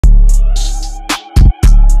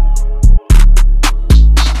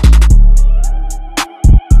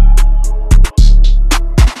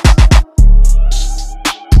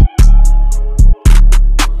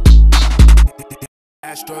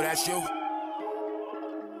Stroll, that's you.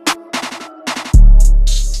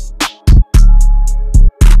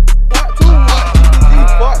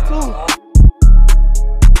 Part two.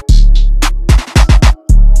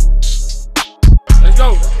 Let's go.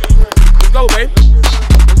 Let's go, baby.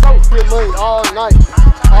 Let's go. Get money all night.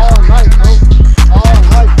 All night, bro. All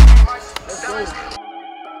night. Let's go.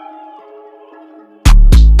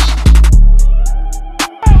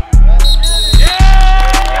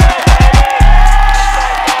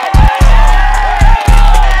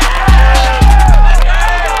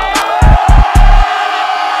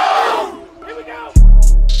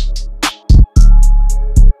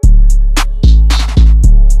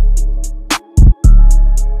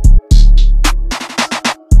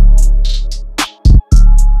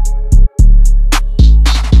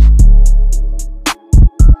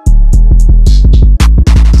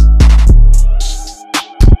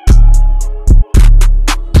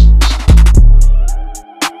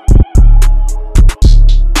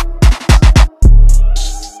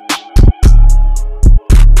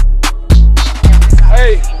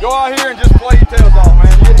 Go out here and just play your tails off, man.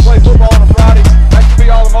 You get to play football on a Friday. That should be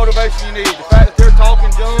all the motivation you need. The fact that they're talking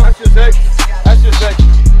junk, that's just extra. That's just extra.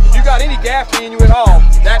 If you got any Gaffney in you at all,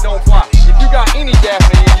 that don't fly. If you got any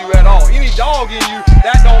Gaffney in you at all, any dog in you,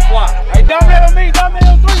 that don't fly. Hey, dumbbell on me, dumbbell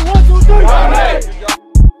on 3, 1, 2, 3. Right.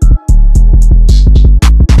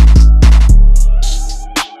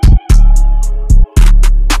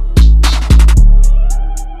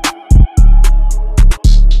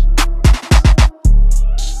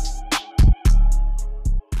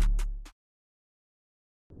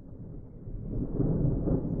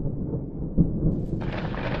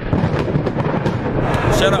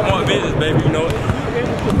 Shoutout marcvizionz, baby, you know it.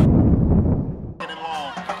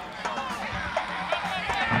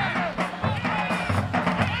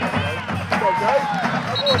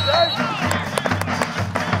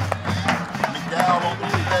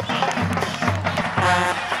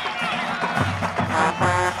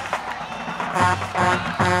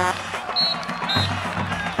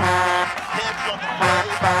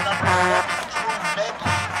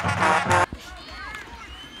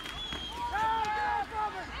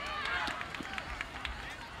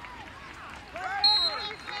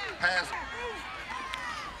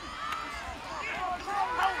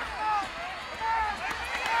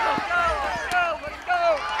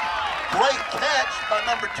 Great catch by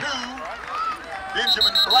number 2,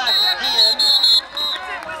 Benjamin Black again.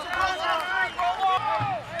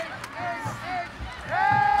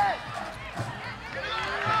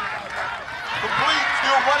 Complete,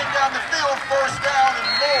 still running down the field, first down and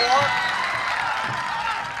more.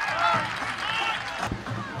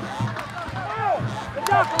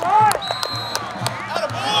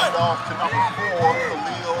 Hand off to number 4,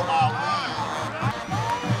 Khalil Ali.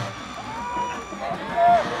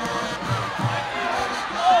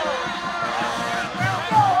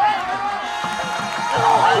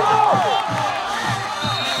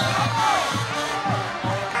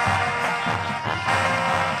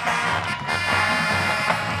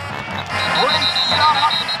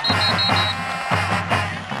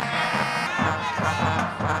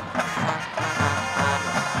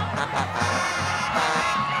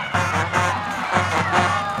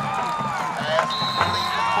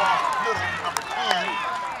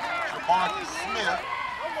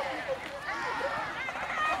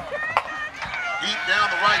 Deep down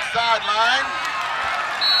the right sideline.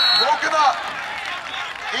 Broken up.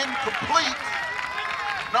 Incomplete.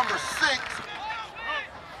 Number 6.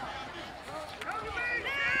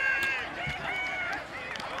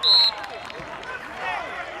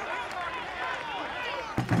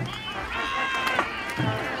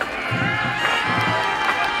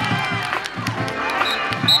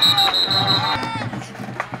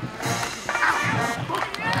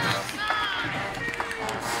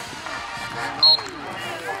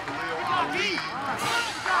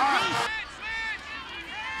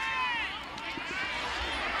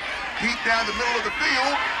 Deep down the middle of the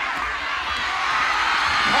field.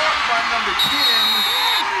 Caught by number 10,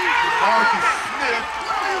 Marcus Smith.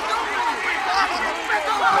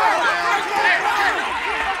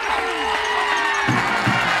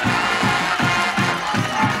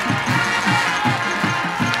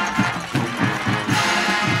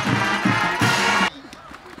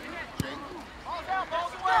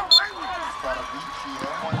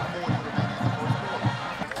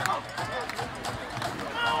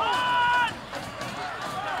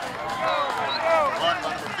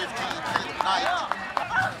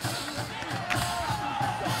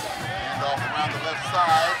 Hand off around the left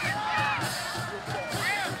side.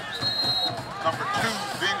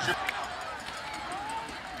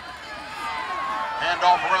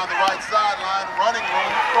 right sideline, running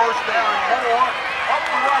room, first down and more. Up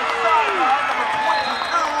the right sideline, number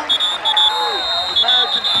 22.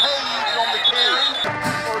 American Page on the carry.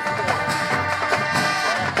 First quarter.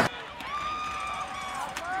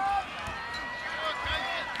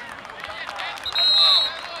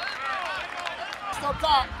 Up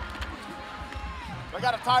top. They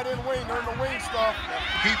got a tight end wing. They're in the wing stuff.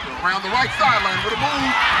 Keeper around the right sideline with a move.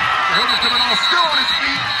 The Hilton coming off, still on his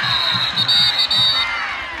feet.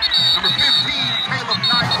 Number 15, Caleb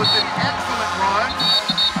Knight with an excellent run.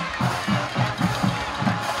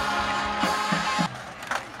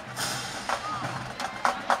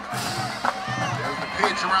 There's the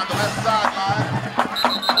pitch around the left sideline.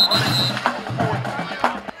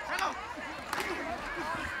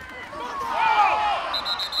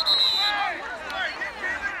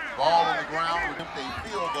 Ball on the ground with a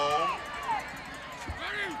field goal.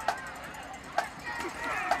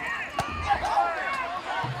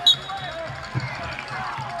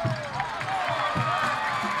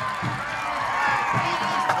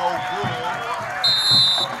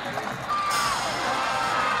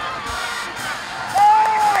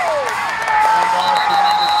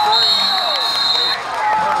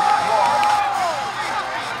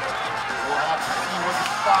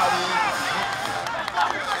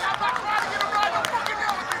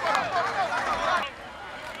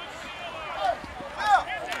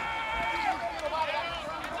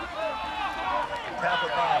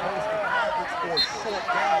 Short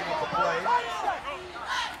down with the play.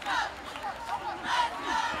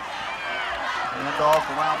 Handoff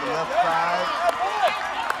around the left side.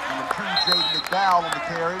 Number 2, Jaden McDowell on the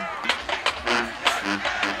carry.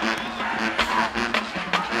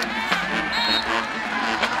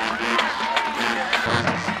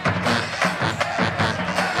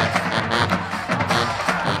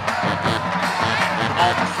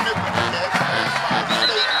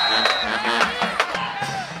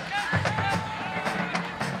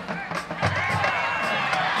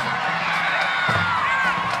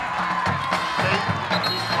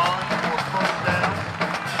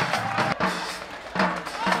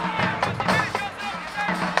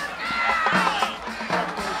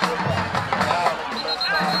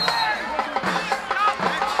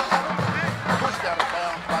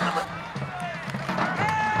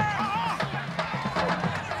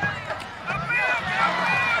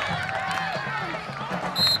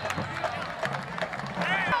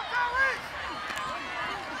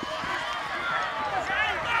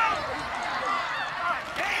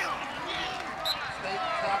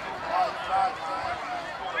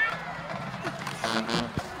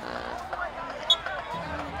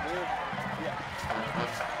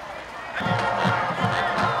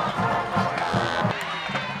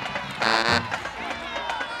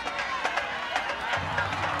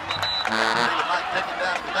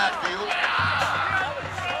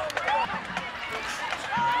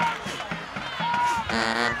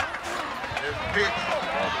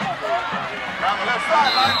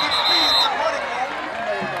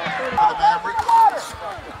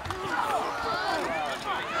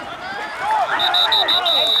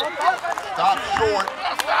 Stop short.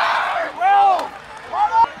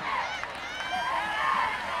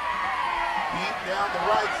 Deep down the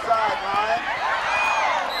right sideline.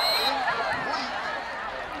 Incomplete.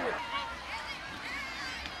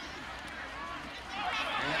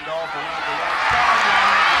 Handoff around the right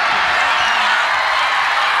sideline.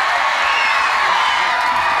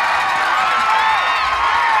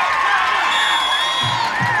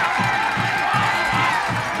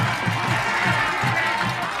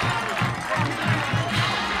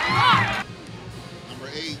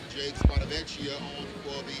 On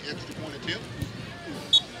for the extra point attempt.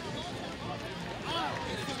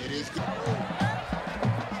 It is good.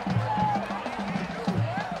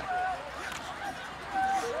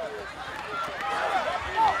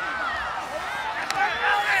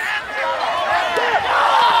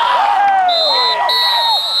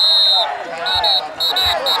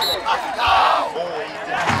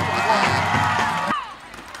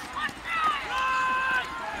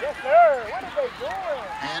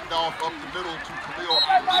 Handoff up the middle to Khalil.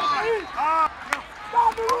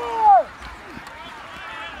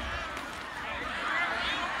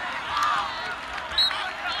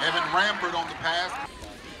 Evan Rambert on the pass.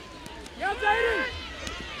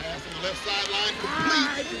 Pass on the left sideline,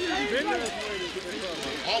 complete.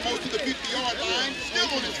 Almost to the 50-yard line, still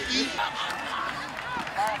on his feet.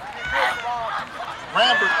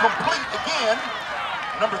 Rambert complete again.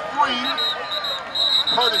 Number 3,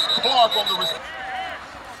 Curtis Clark on the receiver.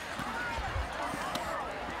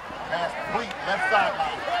 Pass complete, left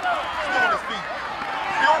sideline. Still on his feet.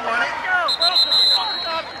 Still running.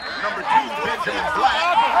 number 2, Benjamin Black.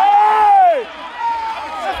 Hey!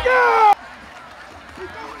 Let's go!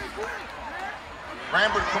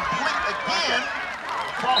 Rambert complete again.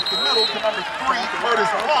 Across the middle to number 3, Curtis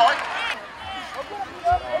Clark.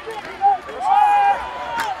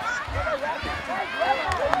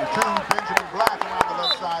 Number 2, Benjamin Black around the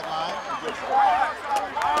left sideline.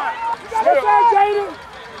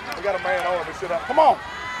 We got a man on him to sit up. Come on.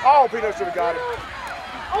 Oh, Peanut should have got it.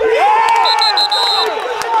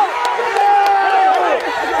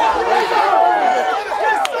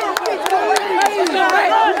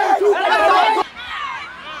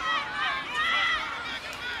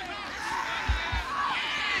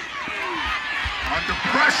 Under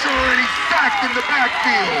pressure, and he's sacked in the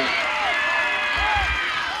backfield.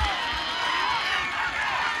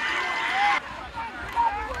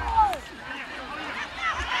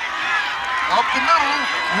 Up the middle,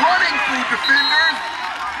 running through defenders.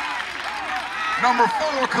 Number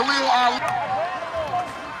 4, Khalil Ali.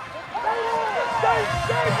 Back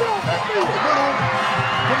up the middle,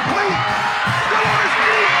 complete. Still on his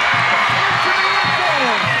feet. To the end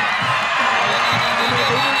zone.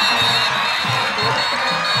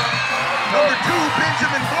 Number 2,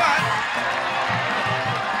 Benjamin Black.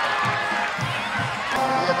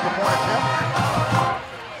 He has the point attempt.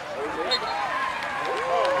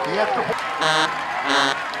 He has the point.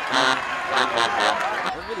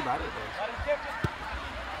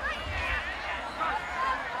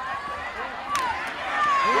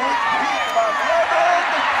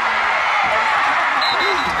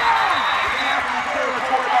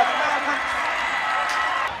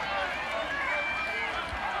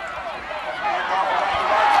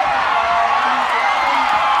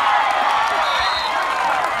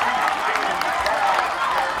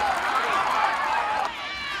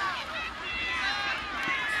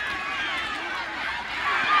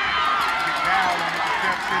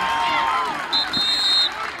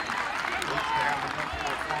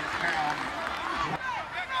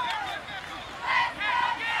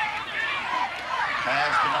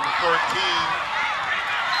 Pass to number 13.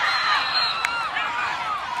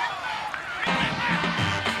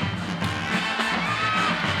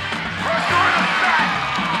 Pressure and a sack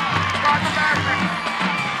by the Mavericks.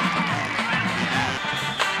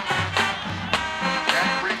 That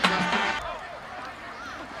brings us to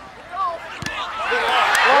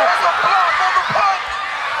there's a block on the punt.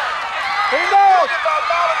 By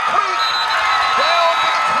Mallard Creek.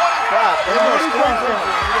 Down to the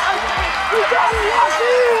 25. You got it, watch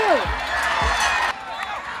it!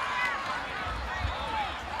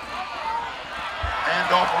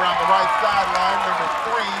 Handoff around the right sideline, number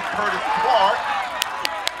 3, Curtis Clark.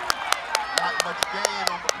 Not much gain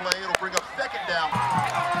on the play. It'll bring up second down.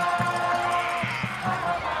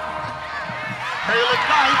 Taylor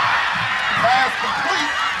Knight, pass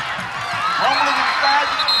complete. Rumbling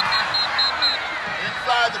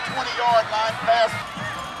inside the 20-yard line, pass.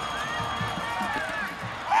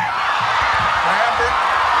 Lambert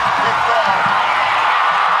kicked off.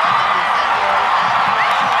 And number 0 and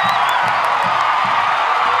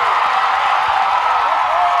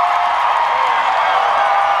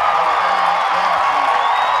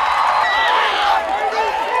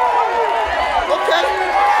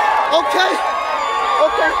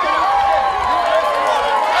Okay.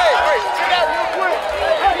 Hey, sit out real quick.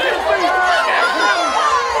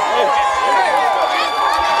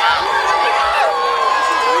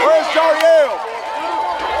 Where's Jariel?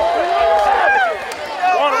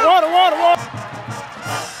 Water.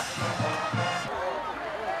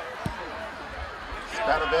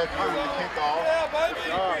 Statovecchio with the kickoff.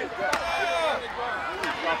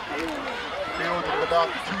 Field at about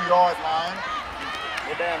the 2-yard line.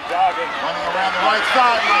 Damn jogging. Running around the right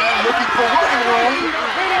sideline, looking for running room.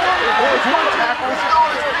 There's one tackle, still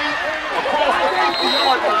on his feet, across the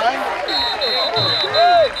 50-yard line.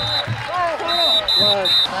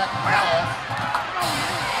 Back pass.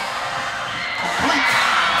 Complete.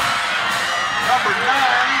 Number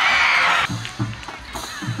 9.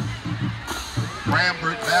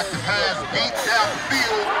 Rambert back to pass, deep down the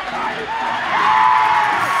field.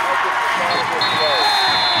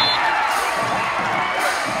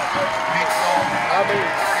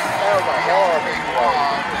 That was a hard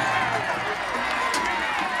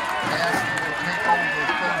And will take over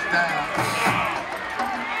first down.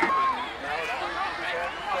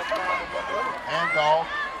 Handoff.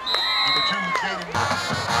 Number 2, Jaden.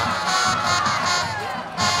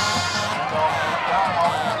 Handoff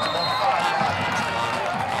off the left sideline.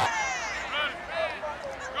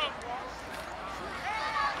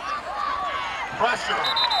 Pressure.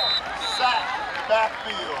 Sack.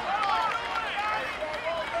 Backfield.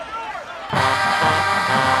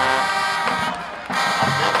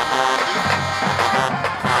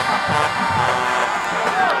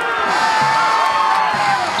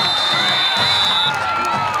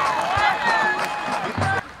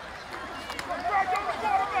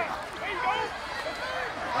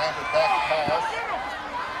 Lambert back pass.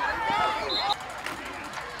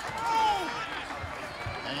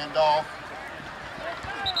 Hand off.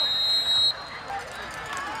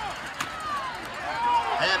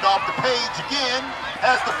 Hand off to Page again.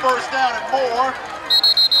 Has the first down and more.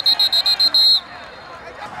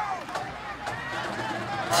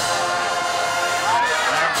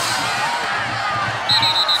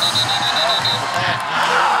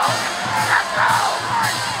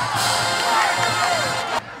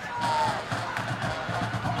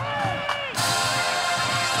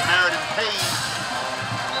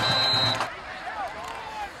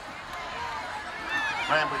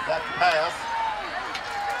 Lambert back to pass.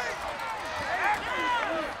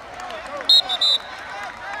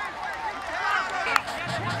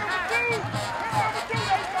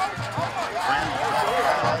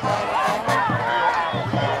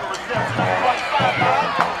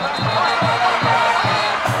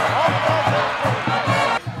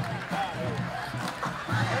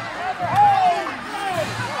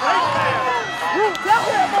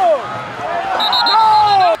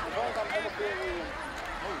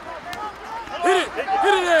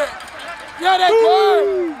 Yeah, that's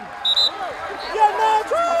good. Yeah, man,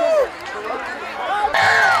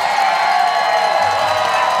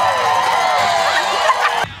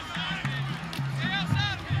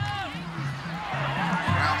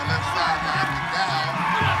 Around the left sideline, down.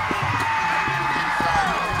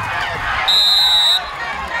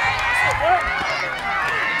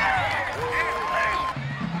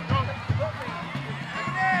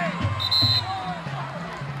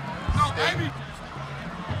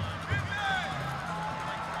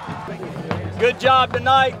 Good job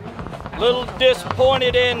tonight. A little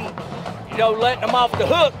disappointed in, letting them off the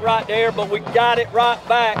hook right there, but we got it right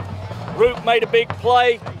back. Root made a big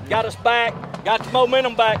play, got us back, got the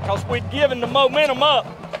momentum back, because we'd given the momentum up.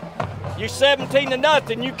 You're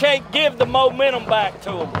 17-0, you can't give the momentum back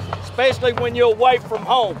to them, especially when you're away from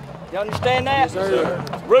home. You understand that? Yes, sir.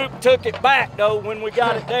 Root took it back, though. When we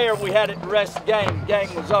got it there, we had it the rest of the game. The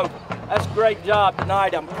game was over. That's a great job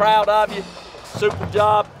tonight. I'm proud of you. Super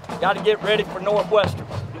job. Got to get ready for Northwestern.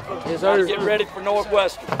 Yes, Got to sir. get ready for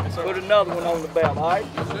Northwestern. Put another one on the belt, all right?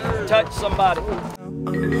 Touch somebody.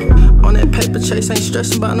 On that paper chase, ain't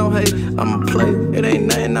stressing about no hate. I'ma play. It ain't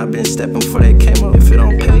nothing. I've been stepping before they came up. If it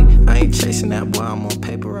don't pay, I ain't chasing that boy. I'm on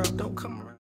paper up. Don't come.